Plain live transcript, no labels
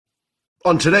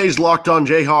On today's Locked On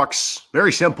Jayhawks,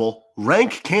 very simple,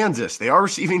 rank Kansas. They are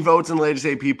receiving votes in the latest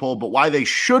AP poll, but why they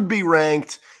should be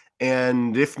ranked,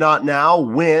 and if not now,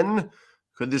 when?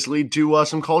 Could this lead to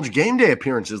some college game day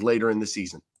appearances later in the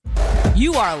season?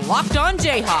 You are Locked On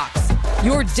Jayhawks,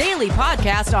 your daily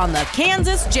podcast on the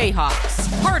Kansas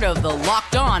Jayhawks, part of the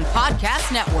Locked On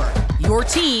Podcast Network, your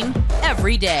team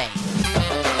every day.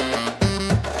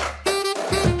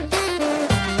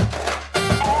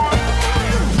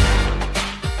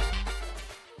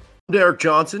 Derek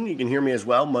Johnson. You can hear me as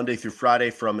well Monday through Friday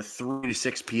from 3 to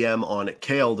 6 p.m. on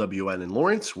KLWN in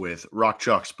Lawrence with Rock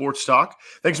Chalk Sports Talk.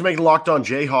 Thanks for making Locked On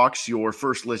Jayhawks your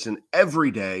first listen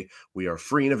every day. We are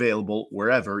free and available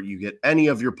wherever you get any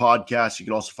of your podcasts. You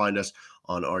can also find us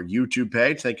on our YouTube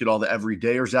page. Thank you to all the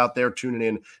everydayers out there tuning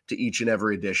in to each and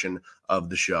every edition of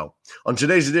the show. On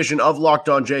today's edition of Locked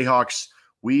On Jayhawks,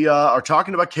 we are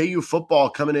talking about KU football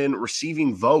coming in,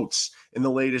 receiving votes in the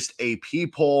latest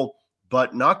AP poll,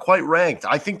 but not quite ranked.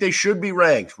 I think they should be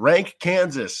ranked. Rank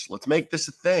Kansas. Let's make this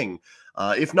a thing.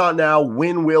 If not now,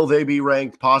 when will they be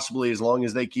ranked? Possibly as long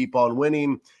as they keep on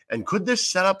winning. And could this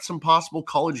set up some possible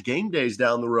college game days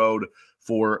down the road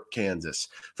for Kansas?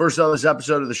 First on this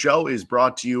episode of the show is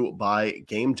brought to you by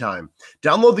Game Time.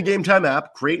 Download the Game Time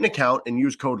app, create an account, and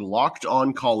use code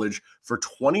LOCKEDONCollege for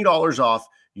 $20 off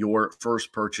your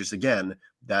first purchase. Again,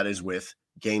 that is with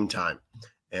Game Time.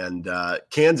 And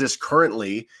Kansas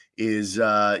currently is,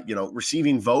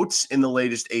 receiving votes in the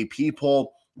latest AP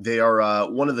poll. They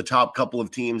are one of the top couple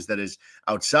of teams that is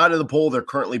outside of the poll. They're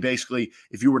currently basically,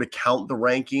 if you were to count the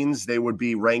rankings, they would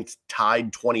be ranked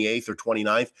tied 28th or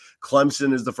 29th.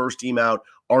 Clemson is the first team out,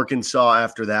 Arkansas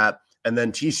after that, and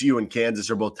then TCU and Kansas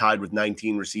are both tied with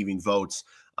 19 receiving votes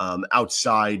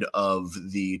outside of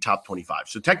the top 25.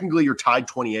 So technically you're tied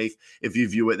 28th if you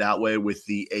view it that way with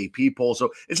the AP poll.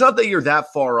 So it's not that you're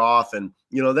that far off. And,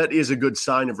 that is a good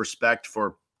sign of respect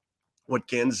for what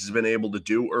Kansas has been able to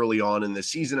do early on in the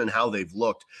season and how they've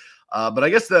looked. But I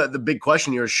guess the big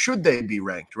question here is, should they be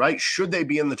ranked, right? Should they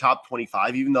be in the top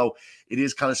 25, even though it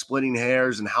is kind of splitting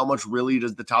hairs, and how much really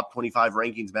does the top 25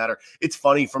 rankings matter? It's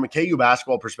funny, from a KU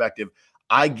basketball perspective,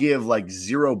 I give like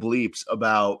zero bleeps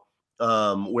about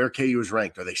where KU is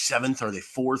ranked. Are they 7th? Are they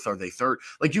 4th? Are they 3rd?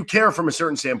 Like, you care from a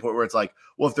certain standpoint where it's like,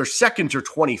 well, if they're 2nd or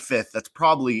 25th, that's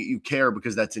probably, you care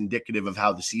because that's indicative of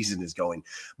how the season is going.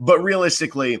 But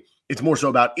realistically, it's more so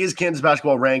about, is Kansas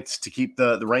basketball ranked to keep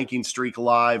the ranking streak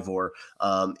alive, or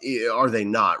are they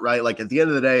not, right? Like, at the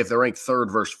end of the day, if they're ranked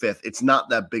 3rd versus 5th, it's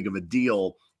not that big of a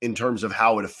deal in terms of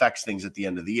how it affects things at the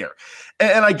end of the year.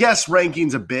 And I guess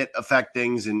rankings a bit affect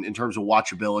things in terms of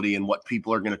watchability and what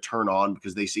people are going to turn on,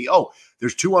 because they see, oh,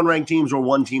 there's 2 unranked teams or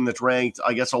 1 team that's ranked.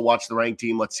 I guess I'll watch the ranked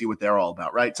team. Let's see what they're all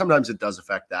about, right? Sometimes it does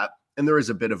affect that. And there is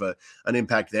a bit of an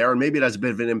impact there. And maybe it has a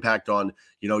bit of an impact on,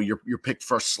 you're picked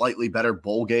for a slightly better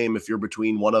bowl game if you're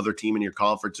between one other team in your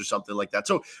conference or something like that.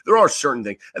 So there are certain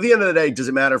things. At the end of the day, does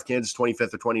it matter if Kansas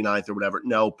 25th or 29th or whatever?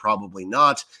 No, probably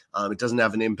not. It doesn't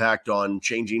have an impact on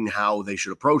changing how they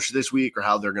should approach this week or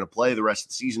how they're going to play the rest of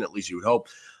the season, at least you would hope.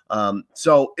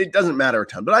 So it doesn't matter a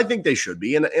ton, but I think they should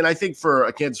be. And I think for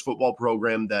a Kansas football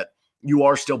program that you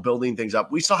are still building things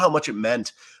up. We saw how much it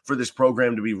meant for this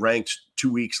program to be ranked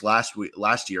 2 weeks last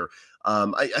year.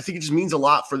 I think it just means a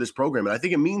lot for this program. And I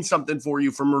think it means something for you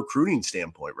from a recruiting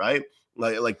standpoint, right?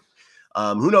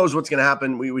 Who knows what's going to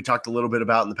happen? We talked a little bit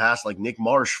about in the past, like Nick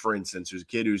Marsh, for instance, who's a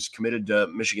kid who's committed to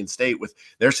Michigan State with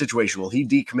their situation. Will he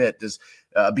decommit? Does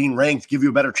being ranked give you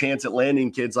a better chance at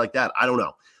landing kids like that? I don't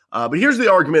know. But here's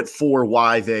the argument for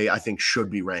why they, I think,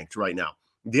 should be ranked right now.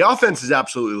 The offense is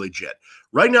absolutely legit.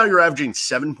 Right now, you're averaging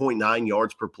 7.9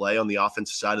 yards per play on the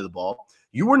offensive side of the ball.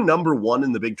 You were number 1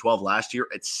 in the Big 12 last year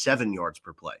at 7 yards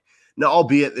per play. Now,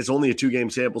 albeit it's only a 2-game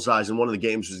sample size, and one of the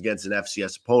games was against an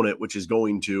FCS opponent, which is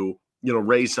going to,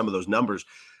 raise some of those numbers.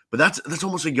 But that's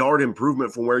almost a yard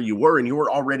improvement from where you were, and you were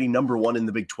already number 1 in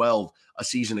the Big 12 a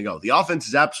season ago. The offense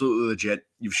is absolutely legit.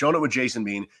 You've shown it with Jason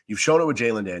Bean. You've shown it with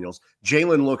Jalen Daniels.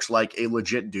 Jalen looks like a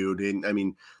legit dude.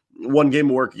 And one game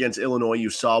of work against Illinois, you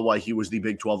saw why he was the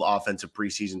Big 12 Offensive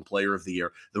Preseason Player of the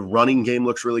Year. The running game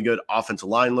looks really good. Offensive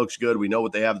line looks good. We know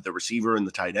what they have at the receiver and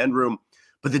the tight end room.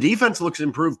 But the defense looks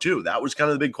improved too. That was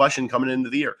kind of the big question coming into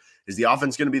the year. Is the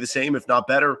offense going to be the same, if not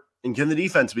better? And can the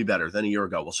defense be better than a year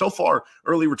ago? Well, so far,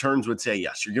 early returns would say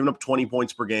yes. You're giving up 20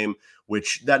 points per game,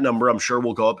 which that number I'm sure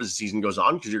will go up as the season goes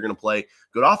on because you're going to play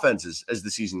good offenses as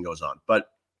the season goes on. But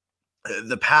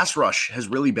the pass rush has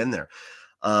really been there.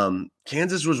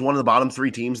 Kansas was one of the bottom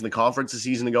 3 teams in the conference a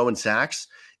season ago in sacks.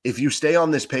 If you stay on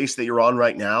this pace that you're on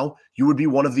right now, you would be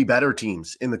one of the better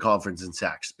teams in the conference in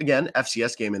sacks. Again,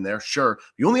 FCS game in there, sure.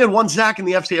 You only had 1 sack in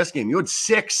the FCS game. You had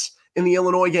 6 in the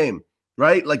Illinois game.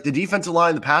 right? Like the defensive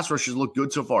line, the pass rushes look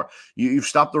good so far. You've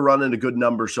stopped the run in a good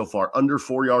number so far, under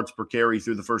 4 yards per carry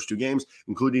through the first 2 games,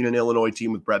 including an Illinois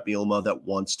team with Brett Bielema that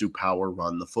wants to power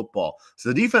run the football. So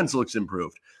the defense looks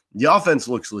improved. The offense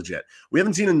looks legit. We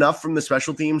haven't seen enough from the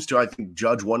special teams to, I think,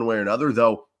 judge one way or another,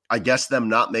 though I guess them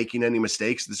not making any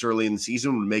mistakes this early in the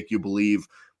season would make you believe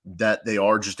that they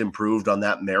are just improved on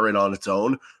that merit on its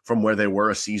own from where they were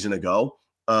a season ago.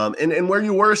 And where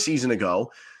you were a season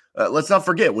ago, let's not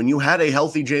forget, when you had a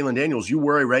healthy Jalen Daniels, you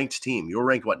were a ranked team. You were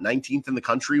ranked, 19th in the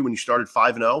country when you started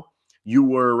 5-0? You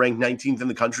were ranked 19th in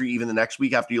the country even the next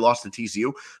week after you lost to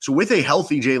TCU. So with a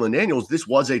healthy Jalen Daniels, this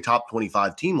was a top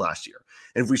 25 team last year.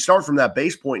 And if we start from that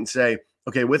base point and say,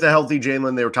 okay, with a healthy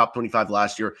Jalen, they were top 25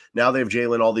 last year. Now they have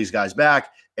Jalen, all these guys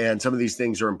back, and some of these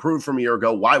things are improved from a year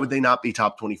ago. Why would they not be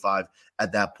top 25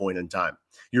 at that point in time?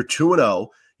 You're 2-0.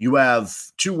 You have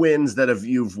 2 wins that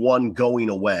you've won going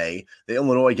away. The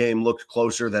Illinois game looked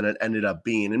closer than it ended up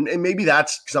being. And maybe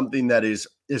that's something that is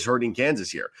hurting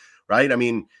Kansas here, right? I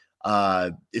mean,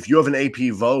 if you have an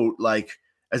AP vote, like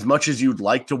as much as you'd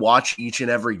like to watch each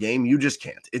and every game, you just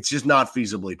can't. It's just not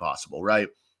feasibly possible, right?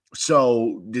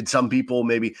 So did some people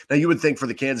maybe – now you would think for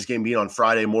the Kansas game being on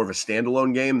Friday, more of a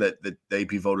standalone game, that the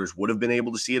AP voters would have been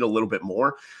able to see it a little bit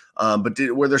more. But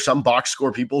were there some box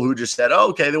score people who just said, oh,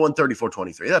 okay, they won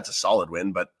 34-23. That's a solid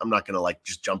win, but I'm not going to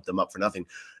just jump them up for nothing,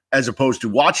 as opposed to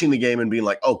watching the game and being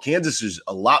like, oh, Kansas is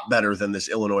a lot better than this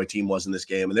Illinois team was in this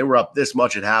game. And they were up this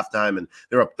much at halftime, and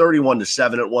they were up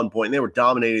 31-7 at one point, and they were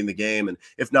dominating the game. And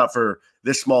if not for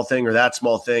this small thing or that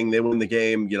small thing, they win the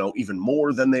game, even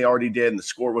more than they already did. And the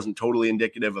score wasn't totally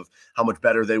indicative of how much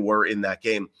better they were in that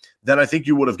game. Then I think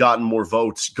you would have gotten more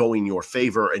votes going your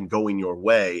favor and going your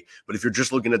way. But if you're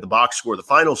just looking at the box score, the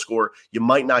final score, you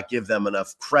might not give them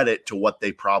enough credit to what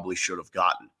they probably should have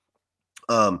gotten.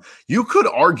 You could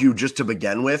argue just to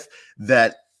begin with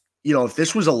that, if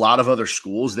this was a lot of other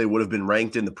schools, they would have been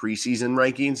ranked in the preseason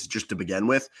rankings just to begin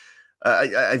with.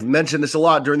 I've mentioned this a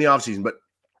lot during the offseason, but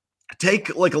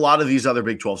take like a lot of these other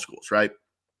Big 12 schools, right?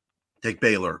 Take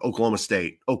Baylor, Oklahoma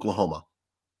State, Oklahoma.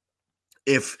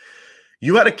 If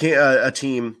you had a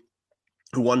team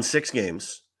who won 6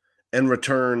 games and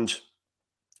returned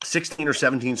 16 or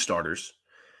 17 starters,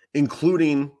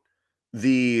 including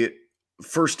the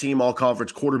first team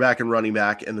all-conference quarterback and running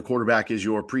back, and the quarterback is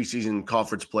your preseason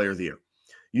conference player of the year.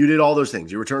 You did all those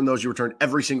things. You returned those. You returned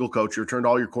every single coach. You returned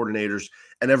all your coordinators,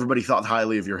 and everybody thought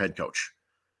highly of your head coach.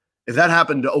 If that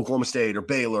happened to Oklahoma State or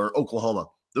Baylor or Oklahoma,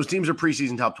 those teams are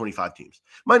preseason top 25 teams.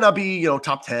 Might not be,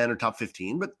 top 10 or top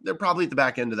 15, but they're probably at the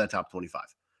back end of that top 25,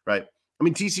 right? I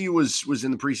mean, TCU was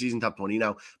in the preseason top 20.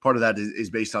 Now, part of that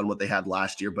is based on what they had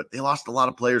last year, but they lost a lot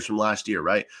of players from last year,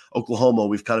 right? Oklahoma,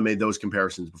 we've kind of made those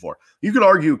comparisons before. You could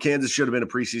argue Kansas should have been a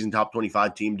preseason top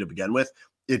 25 team to begin with.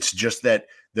 It's just that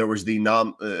there was the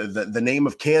name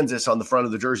of Kansas on the front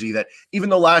of the jersey that,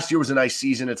 even though last year was a nice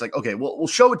season, it's like, okay, we'll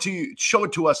show it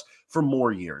to us for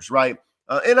more years, right?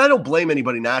 And I don't blame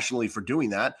anybody nationally for doing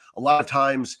that. A lot of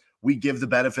times we give the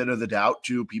benefit of the doubt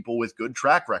to people with good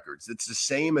track records. It's the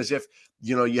same as if,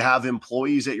 you have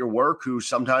employees at your work who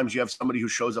sometimes you have somebody who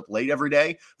shows up late every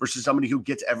day versus somebody who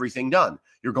gets everything done.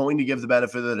 You're going to give the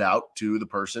benefit of the doubt to the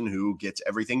person who gets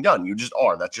everything done. You just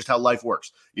are. That's just how life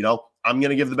works. I'm going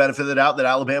to give the benefit of the doubt that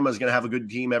Alabama is going to have a good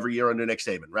team every year under Nick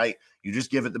Saban, right? You just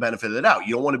give it the benefit of the doubt.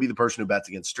 You don't want to be the person who bets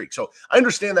against streaks. So I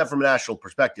understand that from a national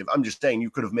perspective. I'm just saying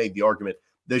you could have made the argument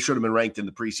they should have been ranked in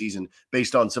the preseason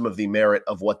based on some of the merit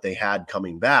of what they had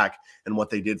coming back and what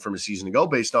they did from a season ago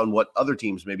based on what other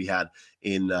teams maybe had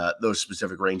in those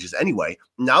specific ranges anyway.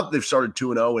 Now that they've started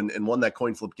 2-0 and won that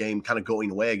coin flip game kind of going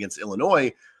away against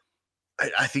Illinois,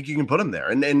 I think you can put them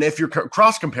there. And if you're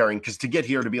cross-comparing, because to get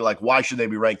here to be like, why should they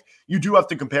be ranked? You do have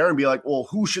to compare and be like, well,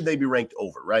 who should they be ranked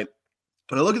over, right?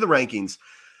 When I look at the rankings,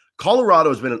 Colorado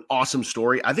has been an awesome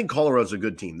story. I think Colorado's a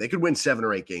good team. They could win 7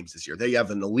 or 8 games this year. They have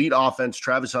an elite offense.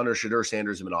 Travis Hunter, Shedeur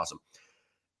Sanders have been awesome.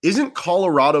 Isn't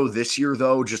Colorado this year,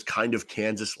 though, just kind of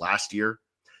Kansas last year?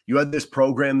 You had this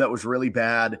program that was really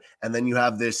bad, and then you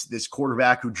have this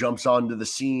quarterback who jumps onto the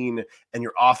scene, and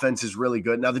your offense is really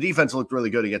good. Now, the defense looked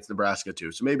really good against Nebraska,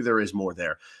 too, so maybe there is more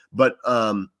there. But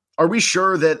are we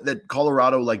sure that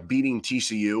Colorado, beating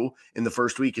TCU in the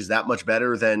first week, is that much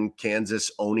better than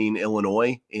Kansas owning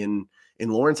Illinois in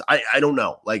Lawrence? I don't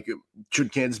know.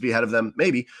 Should Kansas be ahead of them?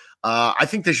 Maybe. I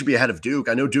think they should be ahead of Duke.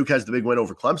 I know Duke has the big win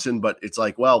over Clemson, but it's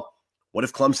like, well, what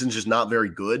if Clemson's just not very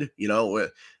good?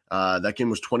 That game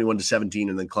was 21-17,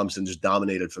 and then Clemson just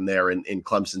dominated from there in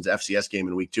Clemson's FCS game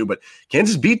in week 2. But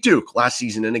Kansas beat Duke last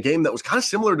season in a game that was kind of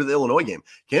similar to the Illinois game.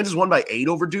 Kansas won by 8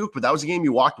 over Duke, but that was a game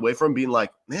you walked away from being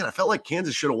like, man, I felt like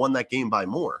Kansas should have won that game by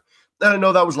more. And I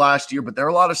know that was last year, but there are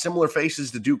a lot of similar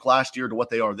faces to Duke last year to what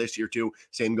they are this year too.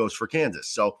 Same goes for Kansas.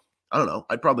 So I don't know.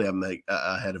 I'd probably have them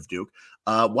ahead of Duke.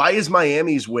 Why is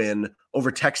Miami's win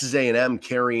over Texas A&M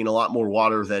carrying a lot more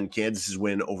water than Kansas's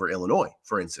win over Illinois,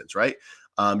 for instance, right?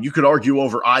 You could argue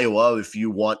over Iowa if you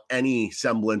want any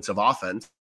semblance of offense.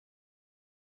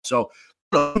 So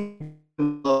a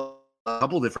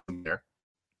couple different there.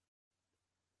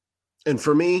 And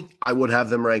for me, I would have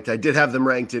them ranked. I did have them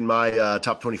ranked in my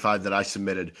top 25 that I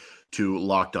submitted to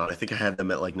Locked On. I think I had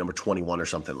them at like number 21 or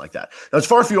something like that. Now, as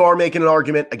far as you are making an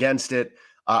argument against it,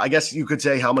 I guess you could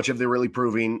say how much have they really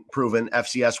proven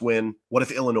FCS win? What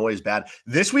if Illinois is bad?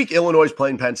 This week, Illinois is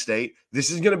playing Penn State. This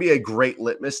is going to be a great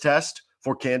litmus test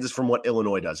for Kansas from what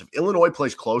Illinois does. If Illinois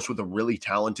plays close with a really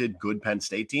talented, good Penn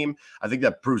State team, I think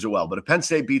that proves it well. But if Penn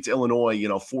State beats Illinois,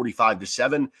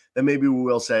 45-7, then maybe we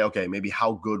will say, okay, maybe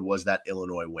how good was that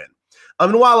Illinois win? I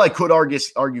mean, while I could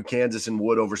argue Kansas and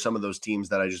would over some of those teams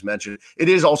that I just mentioned, it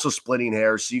is also splitting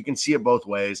hairs, so you can see it both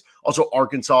ways. Also,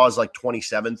 Arkansas is like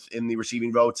 27th in the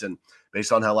receiving votes, and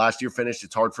based on how last year finished,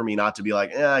 it's hard for me not to be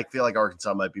like, I feel like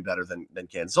Arkansas might be better than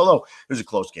Kansas, although it was a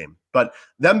close game. But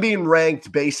them being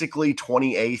ranked basically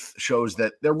 28th shows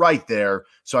that they're right there,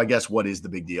 so I guess what is the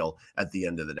big deal at the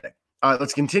end of the day? All right,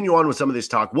 let's continue on with some of this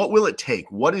talk. What will it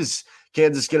take? What is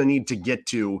Kansas going to need to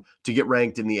get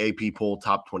ranked in the AP poll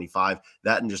top 25?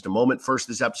 That in just a moment. First,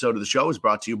 this episode of the show is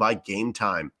brought to you by Game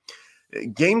Time.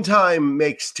 Game Time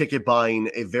makes ticket buying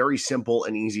a very simple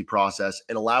and easy process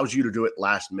and allows you to do it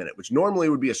last minute, which normally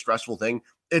would be a stressful thing.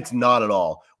 It's not at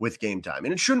all with Game Time,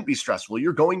 and it shouldn't be stressful.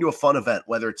 You're going to a fun event,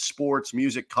 whether it's sports,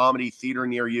 music, comedy, theater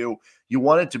near you. You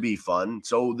want it to be fun,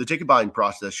 so the ticket buying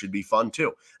process should be fun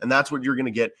too, and that's what you're going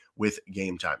to get with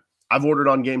Game Time. I've ordered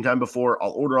on Game Time before.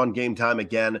 I'll order on Game Time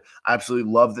again. I absolutely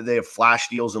love that they have flash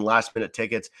deals and last-minute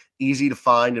tickets, easy to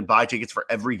find and buy tickets for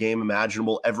every game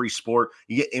imaginable, every sport.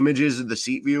 You get images of the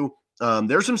seat view.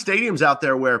 There's some stadiums out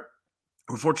there where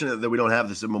we're fortunate that we don't have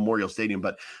this at Memorial Stadium,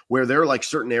 but where there are like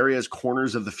certain areas,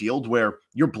 corners of the field where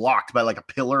you're blocked by like a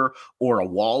pillar or a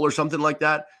wall or something like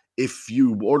that. If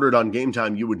you ordered on Game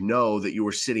Time, you would know that you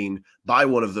were sitting by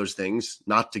one of those things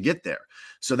not to get there.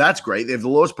 So that's great. They have the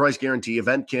lowest price guarantee,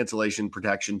 event cancellation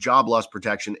protection, job loss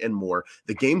protection, and more.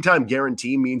 The Game Time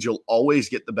guarantee means you'll always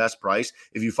get the best price.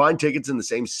 If you find tickets in the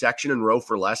same section and row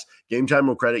for less, Game Time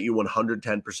will credit you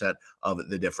 110% of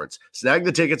the difference. Snag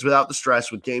the tickets without the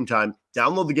stress with Game Time.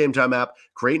 Download the Game Time app,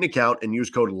 create an account, and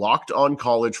use code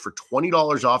LOCKEDONCollege for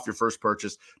 $20 off your first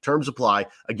purchase. Terms apply.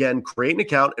 Again, create an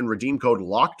account and redeem code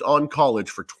LOCKEDONCollege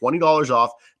for $20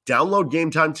 off. Download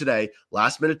Game Time today.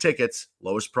 Last-minute tickets,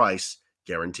 lowest price,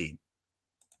 guaranteed.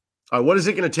 All right, what is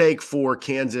it going to take for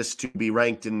Kansas to be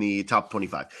ranked in the top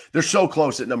 25? They're so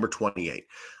close at number 28.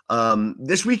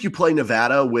 This week you play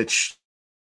Nevada, which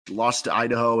lost to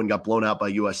Idaho and got blown out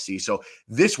by USC. So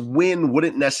this win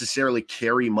wouldn't necessarily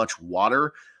carry much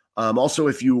water. Also,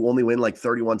 if you only win like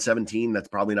 31-17, that's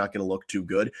probably not going to look too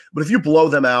good. But if you blow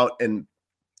them out and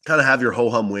kind of have your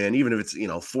ho-hum win, even if it's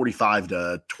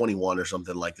 45-21 or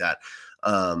something like that,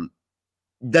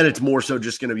 then it's more so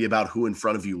just going to be about who in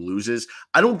front of you loses.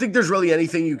 I don't think there's really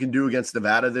anything you can do against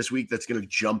Nevada this week that's going to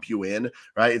jump you in,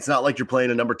 right? It's not like you're playing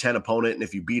a number 10 opponent, and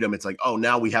if you beat them, it's like, oh,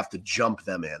 now we have to jump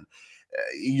them in.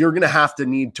 You're going to have to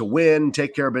need to win,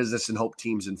 take care of business, and hope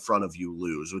teams in front of you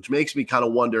lose, which makes me kind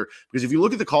of wonder, because if you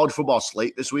look at the college football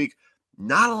slate this week,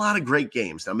 not a lot of great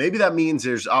games. Now, maybe that means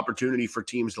there's opportunity for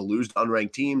teams to lose to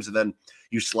unranked teams, and then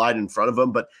you slide in front of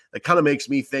them. But that kind of makes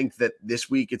me think that this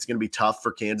week it's going to be tough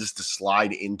for Kansas to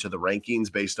slide into the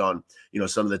rankings based on,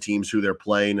 some of the teams who they're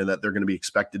playing and that they're going to be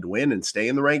expected to win and stay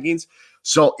in the rankings.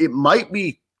 So it might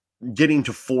be getting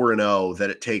to 4-0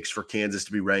 that it takes for Kansas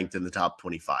to be ranked in the top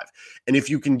 25. And if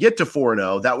you can get to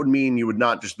 4-0, that would mean you would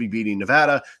not just be beating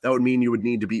Nevada. That would mean you would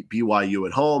need to beat BYU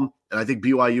at home. And I think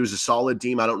BYU is a solid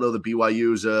team. I don't know that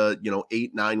BYU is a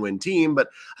 8-9 win team, but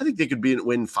I think they could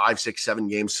win 5, 6, 7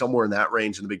 games, somewhere in that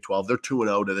range in the Big 12. They're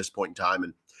 2-0 to this point in time,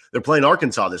 and they're playing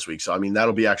Arkansas this week. So, I mean,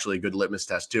 that'll be actually a good litmus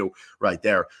test too right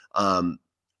there.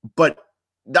 But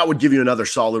that would give you another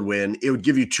solid win. It would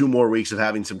give you 2 more weeks of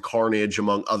having some carnage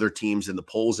among other teams in the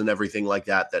polls and everything like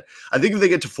that. That I think if they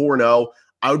get to 4-0,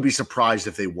 I would be surprised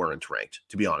if they weren't ranked,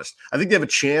 to be honest. I think they have a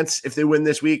chance if they win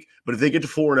this week, but if they get to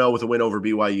 4-0 with a win over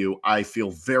BYU, I feel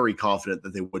very confident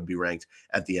that they would be ranked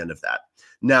at the end of that.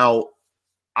 Now,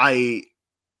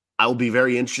 I'll be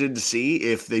very interested to see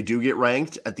if they do get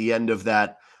ranked at the end of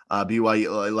that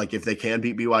BYU, like if they can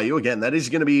beat BYU. Again, that is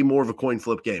going to be more of a coin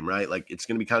flip game, right? Like it's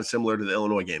going to be kind of similar to the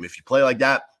Illinois game. If you play like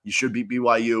that, you should beat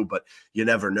BYU, but you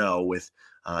never know with,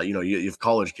 you have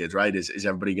college kids, right? Is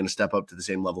everybody going to step up to the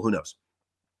same level? Who knows?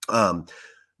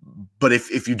 But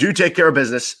if you do take care of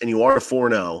business and you are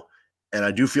 4-0, and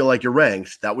I do feel like you're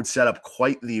ranked, that would set up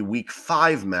quite the week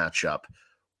 5 matchup,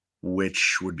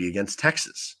 which would be against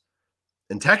Texas.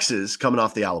 And Texas, coming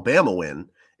off the Alabama win,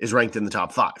 is ranked in the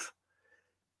top 5.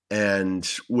 And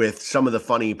with some of the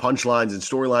funny punchlines and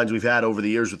storylines we've had over the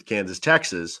years with Kansas,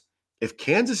 Texas, if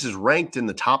Kansas is ranked in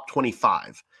the top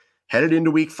 25, headed into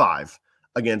week 5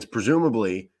 against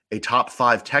presumably a top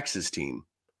 5 Texas team,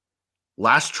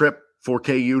 last trip for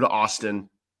KU to Austin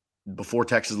before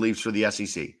Texas leaves for the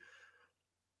SEC,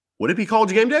 would it be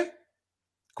College Game Day?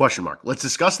 Question mark. Let's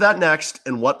discuss that next,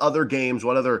 and what other games,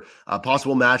 what other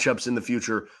possible matchups in the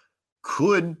future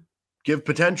could give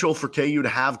potential for KU to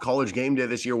have College Game Day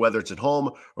this year, whether it's at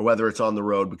home or whether it's on the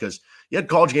road, because you had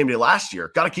College Game Day last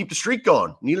year. Got to keep the streak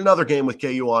going. Need another game with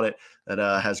KU on it that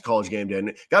has College Game Day.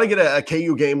 And got to get a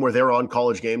KU game where they're on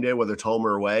College Game Day, whether it's home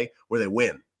or away, where they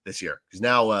win this year, because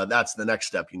now that's the next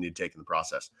step you need to take in the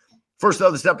process. First,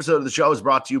 though, this episode of the show is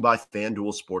brought to you by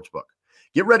FanDuel Sportsbook.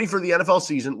 Get ready for the NFL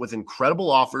season with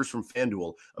incredible offers from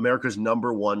FanDuel, America's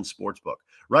 #1 sportsbook.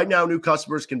 Right now, new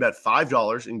customers can bet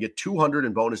 $5 and get $200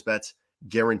 in bonus bets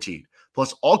guaranteed.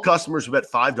 Plus, all customers who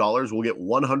bet $5 will get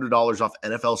 $100 off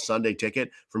NFL Sunday Ticket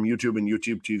from YouTube and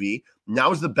YouTube TV.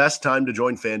 Now is the best time to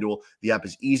join FanDuel. The app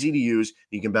is easy to use.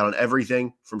 You can bet on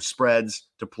everything from spreads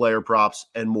to player props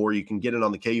and more. You can get in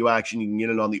on the KU action. You can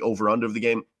get in on the over-under of the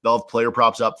game. They'll have player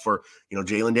props up for,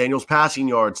 Jalen Daniels passing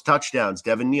yards, touchdowns,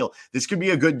 Devin Neal. This could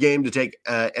be a good game to take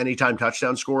anytime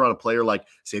touchdown score on a player like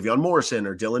Savion Morrison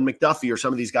or Dylan McDuffie or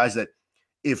some of these guys that,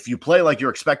 if you play like you're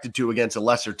expected to against a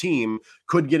lesser team,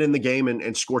 could get in the game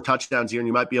and score touchdowns here, and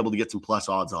you might be able to get some plus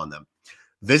odds on them.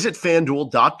 Visit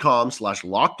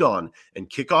FanDuel.com/lockedon and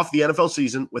kick off the NFL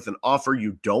season with an offer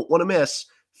you don't want to miss.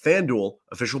 FanDuel,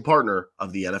 official partner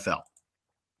of the NFL.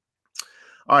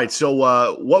 All right, so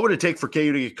what would it take for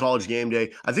KU to get College Game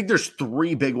Day? I think there's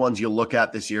 3 big ones you look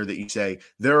at this year that you say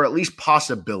there are at least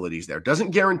possibilities there.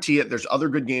 Doesn't guarantee it. There's other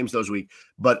good games those week,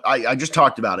 but I just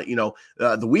talked about it.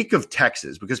 The week of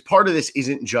Texas, because part of this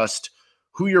isn't just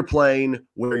who you're playing,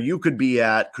 where you could be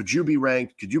at, could you be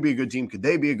ranked, could you be a good team, could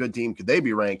they be a good team, could they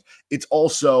be ranked? It's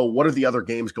also what are the other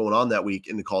games going on that week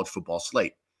in the college football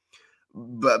slate.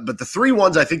 But the 3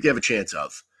 ones I think they have a chance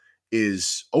of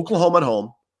is Oklahoma at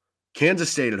home, Kansas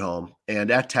State at home, and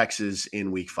at Texas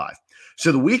in week 5.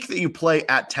 So the week that you play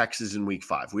at Texas in week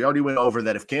 5, we already went over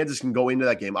that if Kansas can go into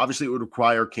that game, obviously it would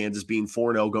require Kansas being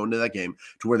 4-0 going into that game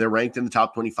to where they're ranked in the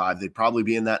top 25. They'd probably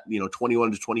be in that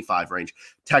 21 to 25 range.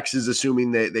 Texas,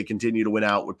 assuming they continue to win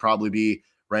out, would probably be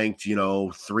ranked 3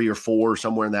 or 4,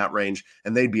 somewhere in that range,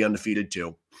 and they'd be undefeated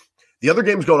too. The other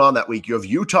games going on that week, you have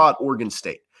Utah at Oregon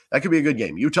State. That could be a good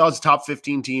game. Utah's a top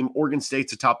 15 team. Oregon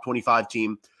State's a top 25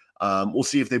 team. We'll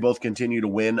see if they both continue to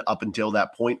win up until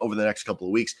that point over the next couple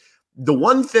of weeks. The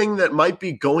one thing that might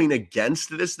be going against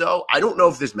this, though, I don't know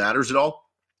if this matters at all.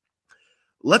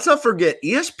 Let's not forget,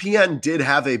 ESPN did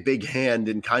have a big hand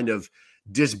in kind of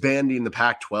disbanding the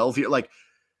Pac-12 here.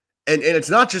 And it's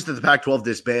not just that the Pac-12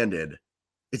 disbanded.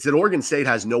 It's that Oregon State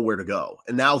has nowhere to go.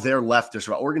 And now they're left.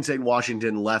 Oregon State and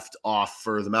Washington left off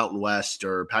for the Mountain West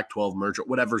or Pac-12 merger,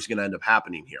 whatever's going to end up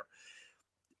happening here.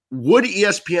 Would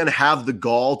ESPN have the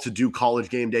gall to do College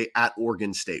Game Day at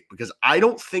Oregon State? Because I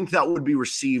don't think that would be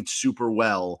received super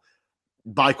well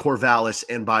by Corvallis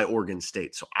and by Oregon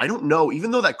State. So I don't know,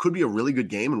 even though that could be a really good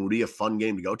game and would be a fun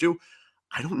game to go to,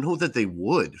 I don't know that they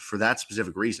would for that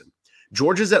specific reason.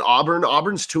 Georgia's at Auburn.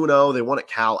 Auburn's 2-0. They won at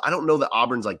Cal. I don't know that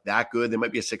Auburn's like that good. They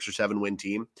might be a 6 or 7 win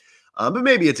team. But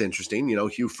maybe it's interesting.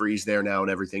 Hugh Freeze there now and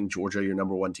everything. Georgia, your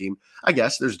number 1 team. I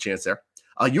guess there's a chance there.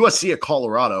 USC at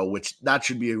Colorado, which that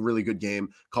should be a really good game.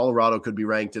 Colorado could be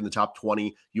ranked in the top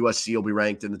 20. USC will be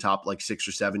ranked in the top 6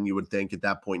 or 7, you would think, at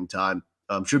that point in time.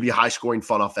 Should be a high-scoring,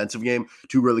 fun offensive game.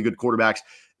 2 really good quarterbacks.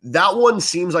 That one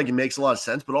seems like it makes a lot of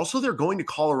sense, but also they're going to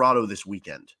Colorado this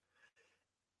weekend.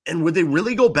 And would they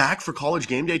really go back for College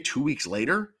Game Day 2 weeks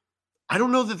later? I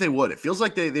don't know that they would. It feels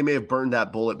like they may have burned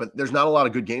that bullet, but there's not a lot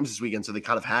of good games this weekend, so they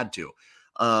kind of had to.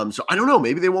 So I don't know.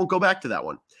 Maybe they won't go back to that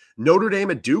one. Notre Dame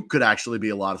at Duke could actually be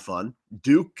a lot of fun.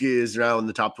 Duke is now in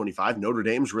the top 25. Notre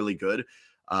Dame's really good.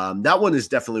 That one is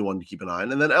definitely one to keep an eye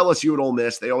on. And then LSU at Ole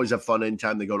Miss. They always have fun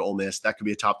anytime they go to Ole Miss. That could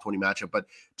be a top 20 matchup. But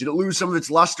did it lose some of its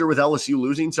luster with LSU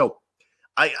losing? So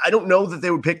I don't know that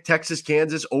they would pick Texas,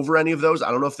 Kansas over any of those.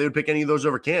 I don't know if they would pick any of those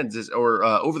over Kansas or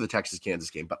over the Texas-Kansas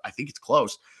game, but I think it's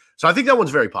close. So I think that one's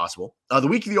very possible. The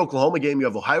week of the Oklahoma game, you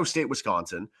have Ohio State,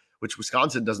 Wisconsin, which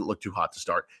Wisconsin doesn't look too hot to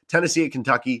start. Tennessee at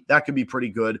Kentucky, that could be pretty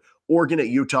good. Oregon at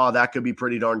Utah, that could be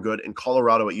pretty darn good. And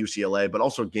Colorado at UCLA, but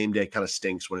also game day kind of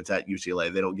stinks when it's at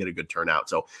UCLA. They don't get a good turnout.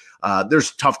 So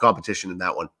there's tough competition in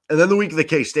that one. And then the week of the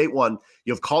K-State one,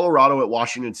 you have Colorado at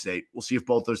Washington State. We'll see if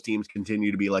both those teams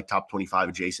continue to be like top 25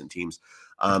 adjacent teams.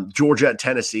 Georgia at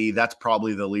Tennessee, that's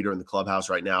probably the leader in the clubhouse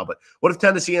right now. But what if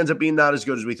Tennessee ends up being not as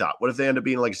good as we thought? What if they end up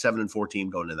being like a 7-4 team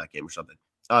going into that game or something?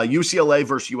 UCLA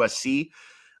versus USC.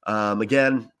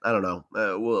 Again, I don't know.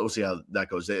 We'll see how that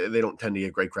goes. They don't tend to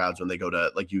get great crowds when they go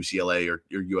to like UCLA or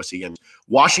USC games.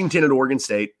 Washington at Oregon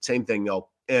State, same thing though.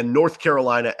 And North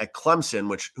Carolina at Clemson,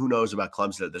 which who knows about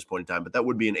Clemson at this point in time, but that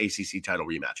would be an ACC title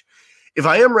rematch. If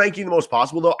I am ranking the most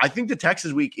possible, though, I think the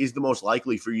Texas week is the most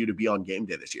likely for you to be on game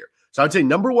day this year. So I'd say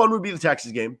number 1 would be the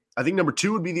Texas game. I think number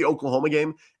 2 would be the Oklahoma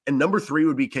game. And number 3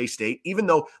 would be K-State. Even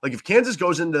though, like, if Kansas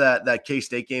goes into that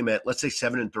K-State game at, let's say,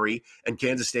 7-3, and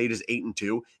Kansas State is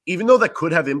 8-2, even though that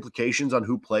could have implications on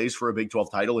who plays for a Big 12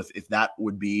 title, if that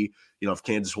would be, if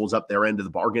Kansas holds up their end of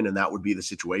the bargain and that would be the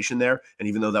situation there, and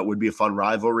even though that would be a fun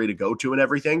rivalry to go to and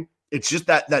everything, it's just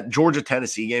that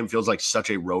Georgia-Tennessee game feels like such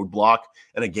a roadblock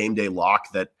and a game day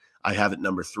lock that I have at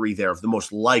number 3 there of the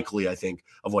most likely, I think,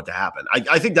 of what to happen.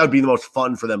 I think that would be the most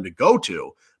fun for them to go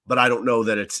to, but I don't know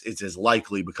that it's as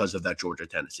likely because of that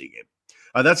Georgia-Tennessee game.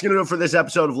 That's going to do it for this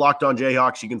episode of Locked On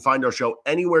Jayhawks. You can find our show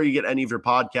anywhere you get any of your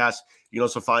podcasts. You can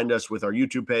also find us with our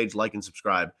YouTube page, like and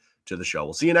subscribe to the show.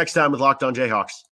 We'll see you next time with Locked On Jayhawks.